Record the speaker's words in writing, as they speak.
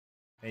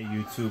Hey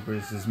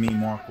YouTubers, it's me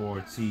Marco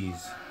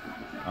Ortiz.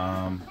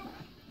 I'm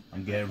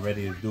getting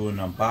ready to do an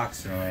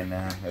unboxing right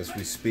now as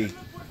we speak.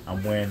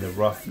 I'm wearing the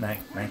Rufnek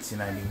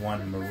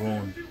 1991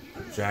 maroon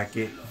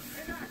jacket.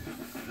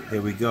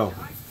 Here we go.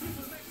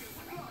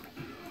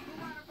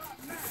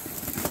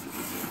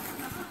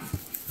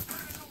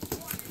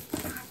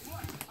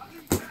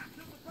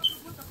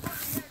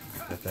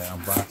 Got that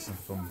unboxing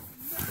from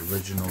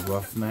original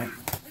Rufnek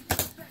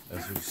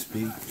as we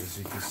speak, as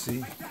you can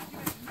see.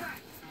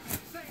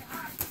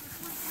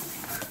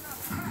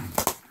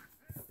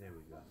 There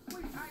we go.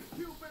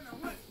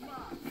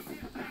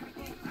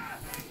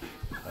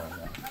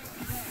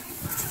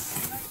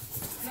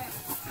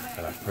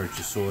 Got a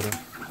purchase order.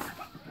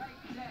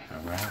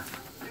 Alright.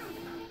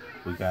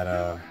 We got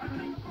a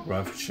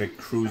Rough Chick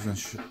Cruising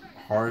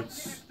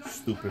Hearts,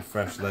 Stupid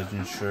Fresh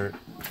Legend shirt,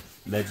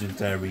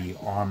 Legendary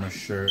Armor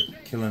shirt,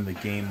 Killing the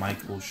Game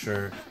Michael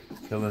shirt,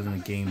 Killing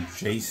the Game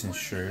Jason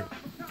shirt,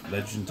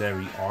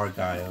 Legendary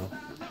Argyle,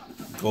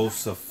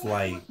 Ghosts of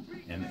Flight,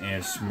 and Air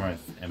Smurf,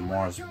 and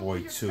Mars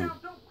Boy 2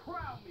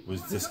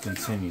 was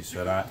discontinued,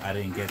 so I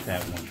didn't get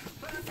that one.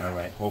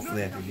 Alright,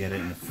 hopefully I can get it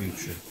in the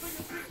future.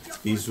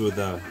 These were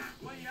the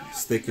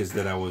stickers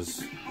that I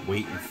was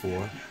waiting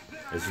for.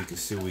 As you can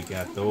see, we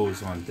got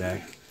those on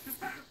deck.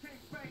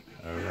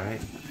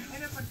 Alright.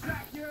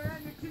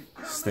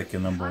 Sticker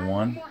number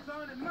 1.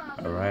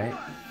 Alright.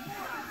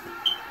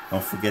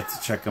 Don't forget to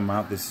check them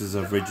out. This is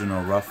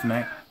original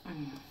Rufnek.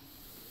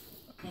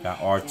 Got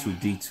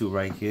R2-D2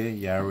 right here.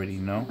 You already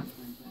know.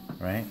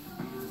 Right?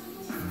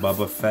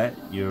 Boba Fett.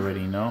 You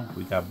already know.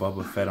 We got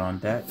Boba Fett on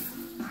deck.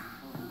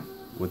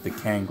 With the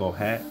Kango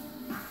hat.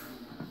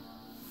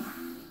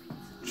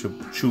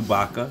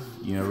 Chewbacca.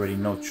 You already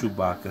know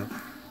Chewbacca.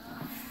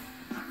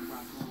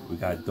 We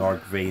got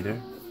Darth Vader.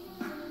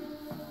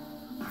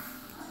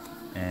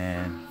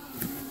 And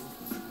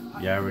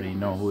you already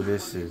know who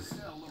this is.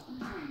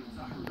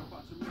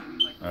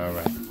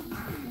 Alright.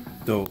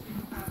 Dope.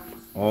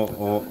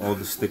 All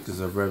the stickers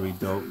are very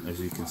dope, as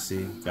you can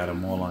see. Got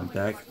them all on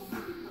deck.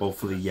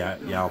 Hopefully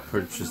y'all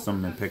purchase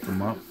them and pick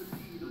them up.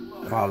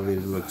 Quality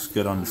looks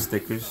good on the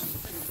stickers.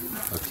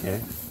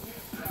 Okay.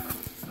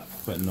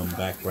 Putting them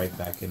right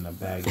back in the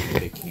bag that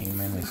they came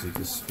in, as you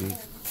can see.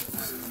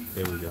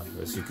 There we go,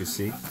 as you can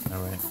see.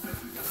 Alright.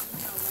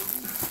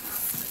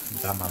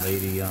 Got my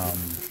lady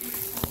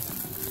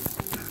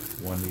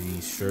one of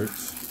these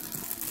shirts.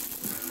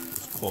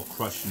 It's called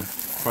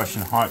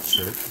Crushing Heart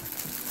shirt.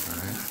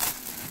 Alright.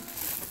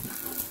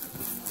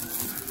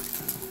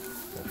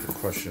 Got the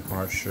Crushing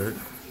Heart shirt.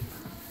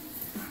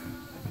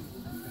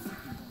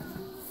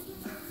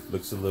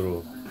 Looks a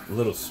little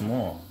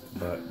small,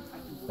 but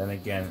then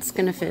again, it's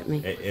gonna fit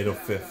me. It'll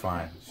fit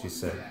fine, she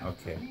said.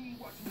 Okay.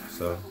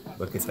 So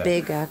look at that.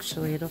 Big,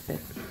 actually. It'll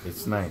fit.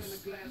 It's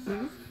nice.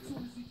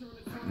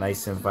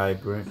 Nice and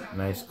vibrant.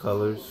 Nice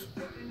colors.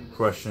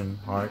 Crushing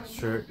Heart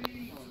shirt.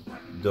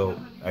 Dope.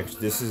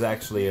 Actually, this is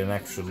actually an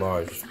extra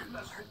large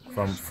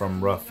from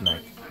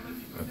Rufnek.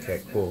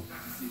 Okay, cool.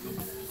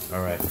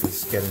 All right,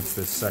 let's get into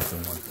the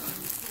second one.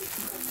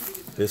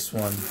 This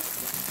one,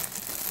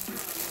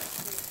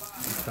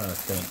 I'm trying to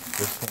think.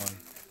 This one.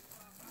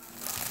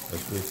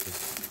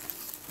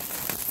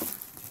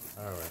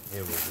 All right,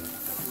 here we go.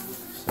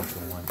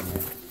 Second one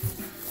here.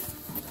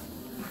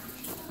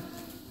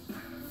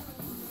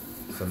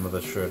 It's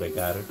another shirt I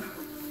got her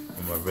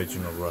from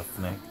original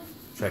Rufnek.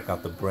 Check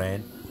out the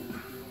brand.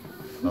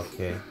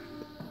 Okay.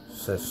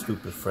 Says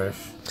Stupid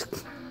Fresh.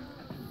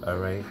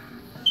 Alright.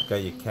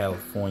 Got your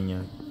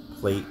California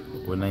plate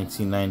with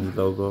 1990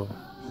 logo.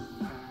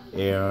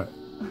 Air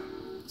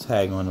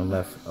tag on the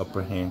left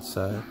upper hand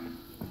side.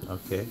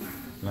 Okay.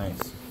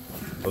 Nice.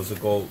 Those will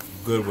go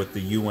good with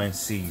the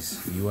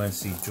UNCs.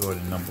 UNC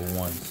Jordan number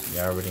 1s.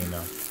 You already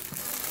know.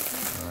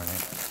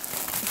 Alright.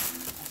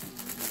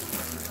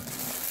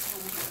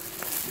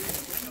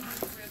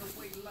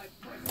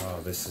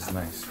 Oh, this is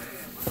nice.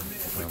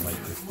 I like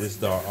this. This is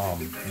the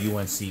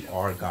UNC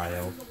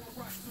Argyle.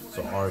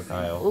 So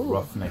Argyle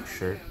Rufnek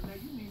shirt.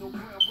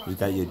 We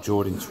got your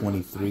Jordan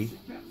 23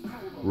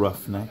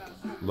 Rufnek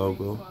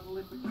logo.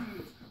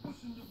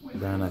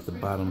 Down at the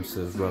bottom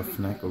says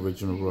Rufnek,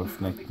 original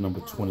Rufnek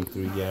number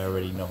 23. You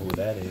already know who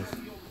that is.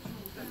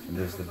 And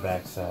there's the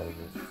back side of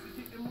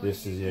it.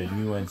 This is your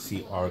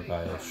UNC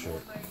Argyle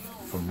shirt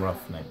from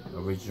Rufnek,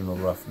 original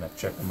Rufnek.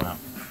 Check them out.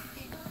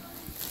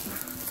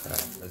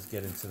 Alright, let's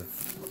get into the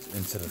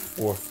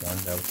fourth one.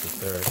 That was the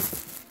third.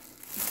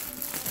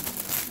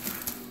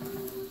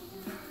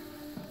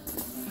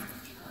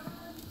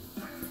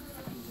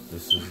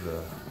 This is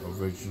the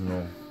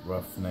original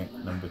Rufnek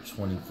number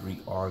 23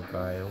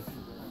 Argyle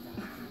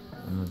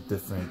in a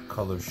different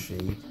color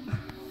shade.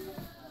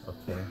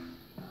 Okay.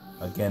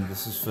 Again,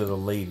 this is for the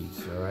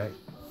ladies, alright?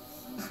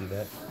 See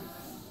that?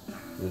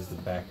 There's the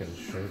back of the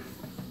shirt.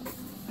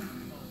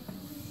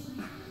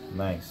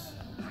 Nice.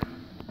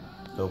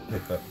 Dope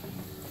pickup.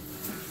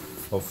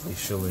 Hopefully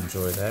she'll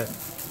enjoy that.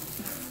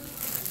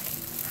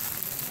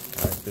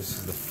 Alright, this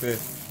is the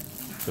fifth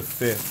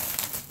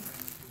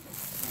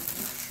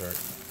shirt.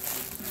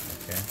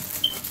 Okay.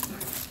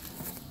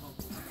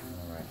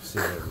 see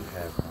what we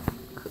have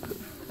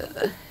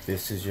on.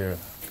 This is your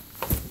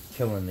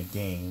Killing the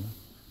Game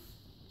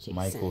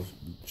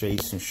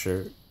Jason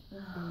shirt.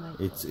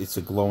 It's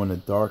a glow in the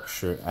dark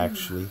shirt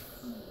actually.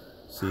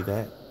 See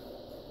that?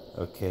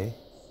 Okay.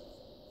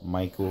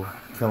 Michael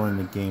Killing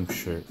the Game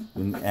shirt,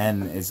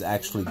 and it's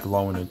actually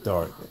glow in the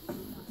dark.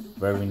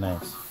 Very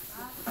nice.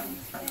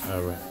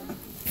 All right.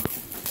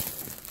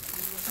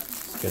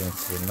 Let's get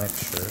into the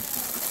next shirt.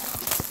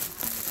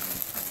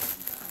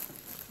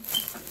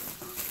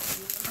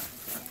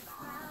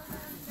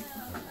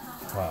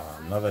 Wow,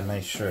 another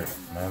nice shirt.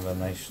 Another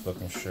nice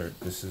looking shirt.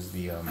 This is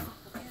the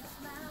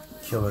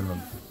Killing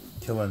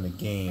the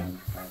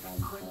Game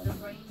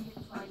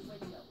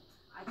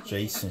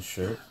Jason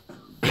shirt.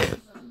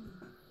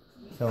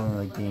 Killing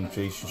the Game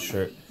Jason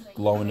shirt.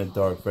 Glow in the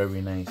dark.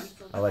 Very nice.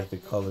 I like the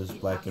colors,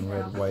 black and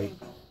red, white.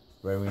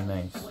 Very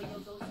nice.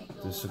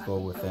 This will go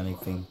with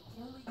anything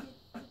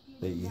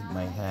that you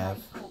might have.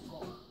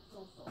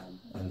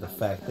 And the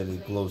fact that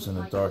it glows in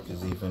the dark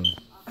is even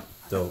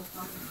dope.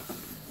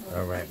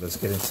 Alright, let's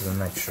get into the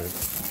next shirt.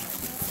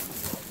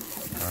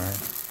 Alright.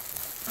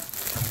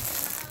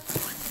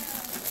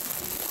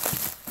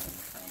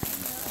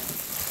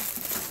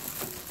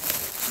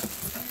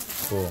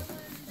 Cool.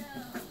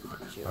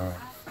 Alright.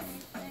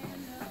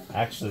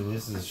 Actually,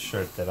 this is a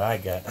shirt that I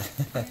got.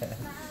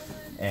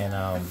 And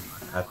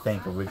I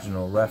thank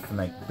Original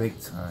Rufnek big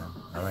time.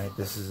 Alright,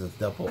 this is a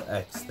double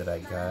X that I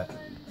got.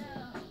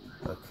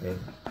 Okay.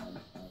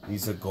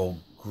 These will go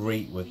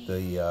great with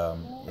the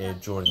Air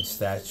Jordan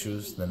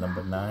statues, the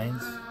number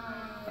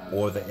 9s,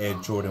 or the Air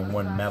Jordan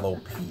 1 Mellow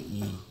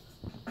PE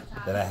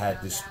that I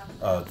had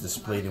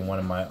displayed in one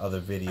of my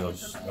other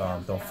videos.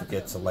 Don't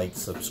forget to like,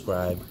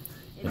 subscribe,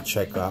 and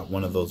check out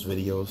one of those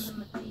videos.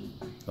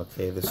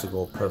 Okay, this will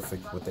go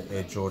perfect with the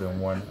Air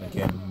Jordan 1,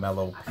 again,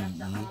 Mellow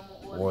PE,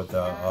 or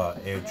the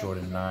Air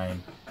Jordan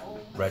 9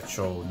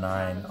 Retro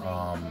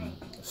 9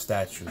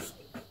 statues.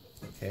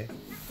 Okay,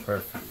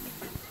 perfect.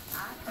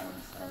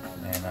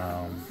 And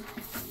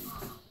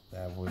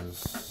that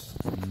was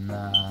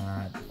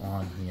not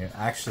on here.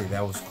 Actually,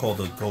 that was called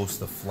the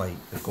Ghost of Flight.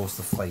 The Ghost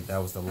of Flight. That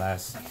was the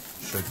last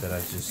shirt that I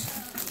just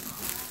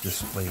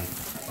displayed.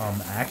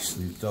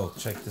 Actually, though,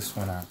 check this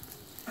one out.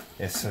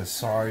 It says,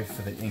 "Sorry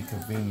for the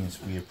inconvenience.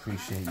 We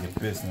appreciate your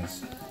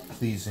business.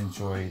 Please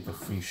enjoy the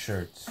free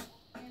shirts.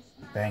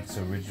 Thanks,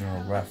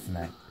 Original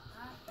Rufnek."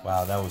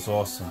 Wow, that was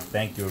awesome.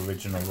 Thank you,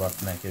 Original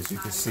Rufnek. As you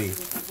can see,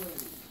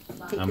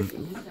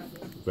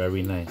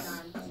 very nice.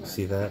 You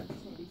see that?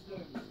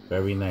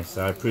 Very nice.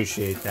 I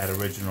appreciate that,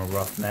 Original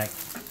Rufnek.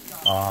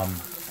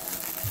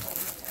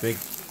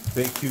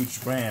 Big,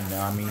 huge brand.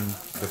 I mean,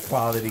 the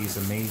quality is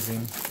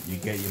amazing. You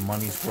get your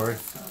money's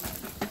worth.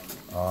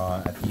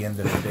 At the end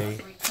of the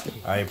day,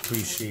 I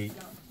appreciate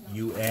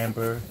you,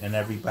 Amber, and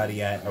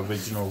everybody at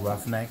Original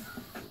Rufnek.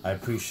 I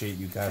appreciate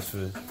you guys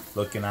for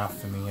looking out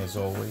for me as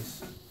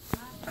always.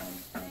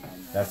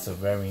 That's a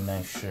very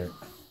nice shirt.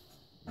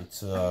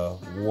 It's a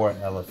War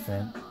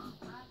Elephant.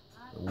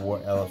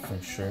 War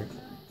Elephant shirt.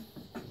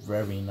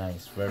 Very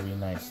nice, very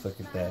nice. Look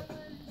at that.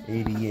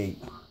 88.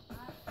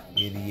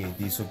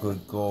 These will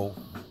go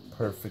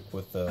perfect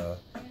with a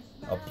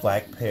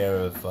black pair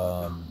of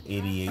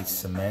 88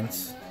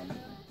 cements.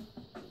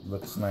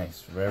 Looks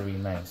nice, very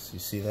nice. You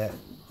see that?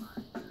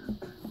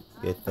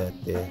 Get that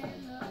there.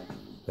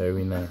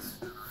 Very nice.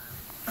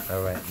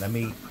 Alright, let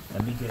me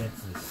get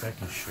into the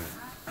second shirt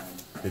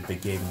that they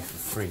gave me for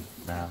free.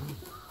 Now,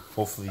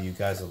 hopefully you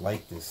guys will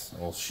like this.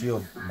 Well,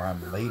 Shield, my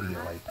lady,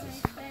 will like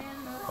this.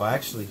 Well,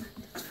 actually,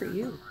 It's for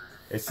you.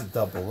 it's a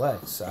double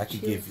X. I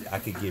could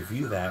give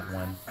you that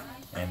one,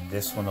 and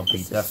this one will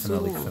be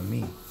definitely for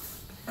me,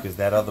 because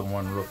that other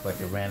one looked like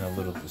it ran a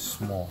little bit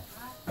small.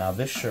 Now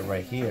this shirt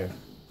right here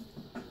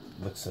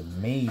looks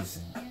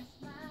amazing.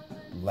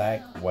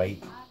 Black,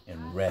 white,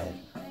 and red.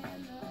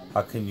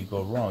 How can you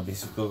go wrong?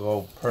 This could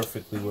go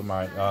perfectly with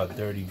my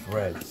dirty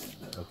breads.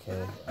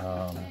 Okay.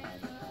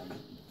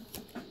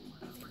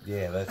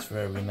 Yeah, that's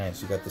very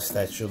nice. You got the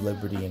Statue of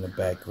Liberty in the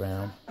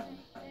background.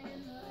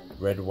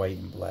 Red, white,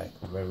 and black.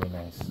 Very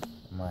nice,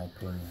 in my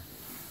opinion.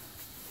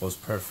 Goes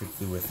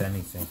perfectly with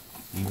anything.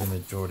 Even the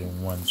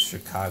Jordan 1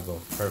 Chicago.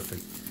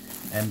 Perfect.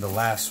 And the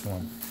last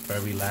one.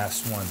 Very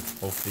last one.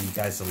 Hopefully you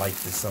guys will like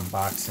this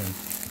unboxing.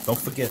 Don't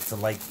forget to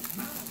like,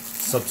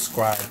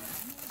 subscribe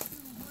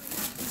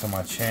to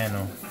my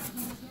channel.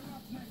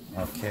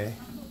 Okay.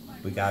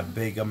 We got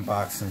big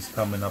unboxings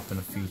coming up in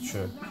the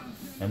future.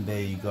 And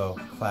there you go.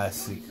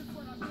 Classic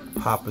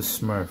Papa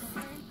Smurf.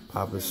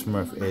 Papa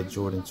Smurf Air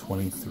Jordan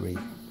 23.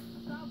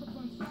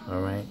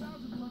 Alright.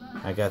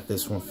 I got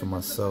this one for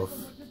myself.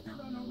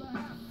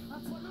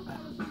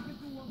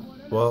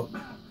 Well,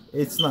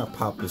 it's not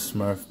Papa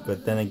Smurf,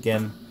 but then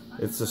again,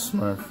 it's a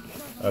Smurf.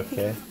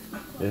 Okay.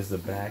 There's the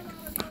back.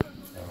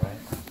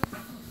 Alright.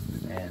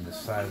 And the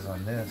size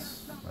on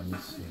this, let me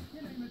see.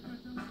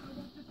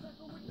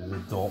 Is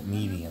adult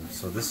medium.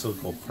 So this will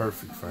go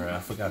perfect for her. I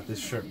forgot this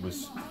shirt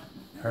was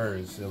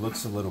hers. It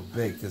looks a little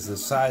big because the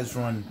sizes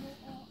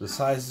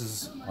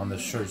on the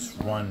shirts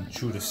run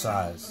true to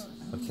size.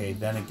 Okay,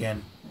 then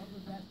again,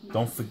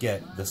 don't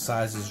forget, the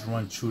sizes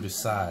run true to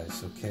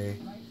size, okay?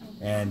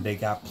 And they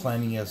got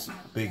plenty of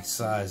big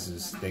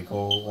sizes. They go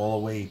all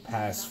the way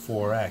past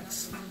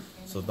 4X.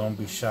 So don't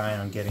be shy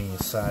on getting your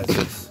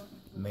sizes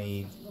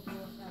made.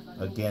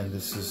 Again,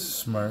 this is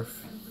Smurf,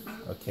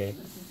 okay?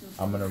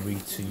 I'm gonna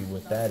read to you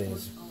what that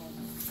is.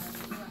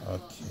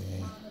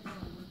 Okay.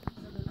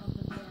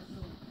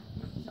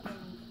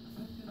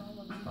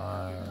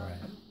 Alright.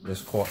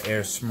 It's called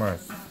Air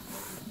Smurf.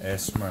 Air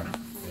Smurf.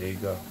 There you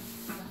go.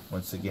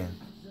 Once again.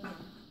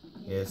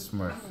 Air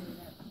Smurf.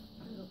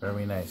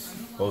 Very nice.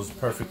 Goes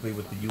perfectly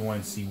with the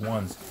UNC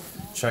ones.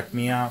 Check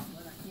me out.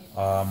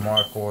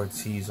 Mark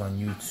Ortiz on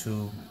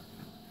YouTube.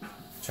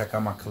 Check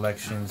out my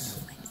collections.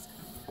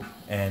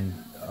 And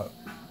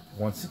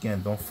once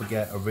again, don't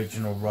forget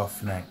Original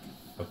Rufnek.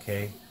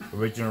 Okay?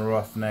 Original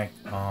Rufnek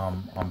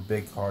on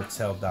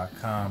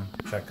bigcartel.com.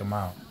 Check them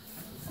out.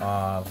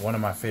 One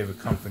of my favorite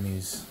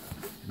companies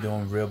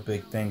doing real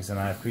big things, and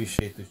I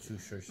appreciate the 2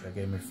 shirts that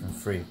gave me for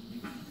free.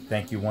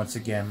 Thank you once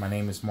again. My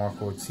name is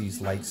Mark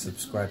Ortiz. Like,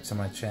 subscribe to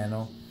my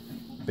channel.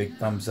 Big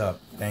thumbs up.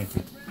 Thank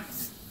you.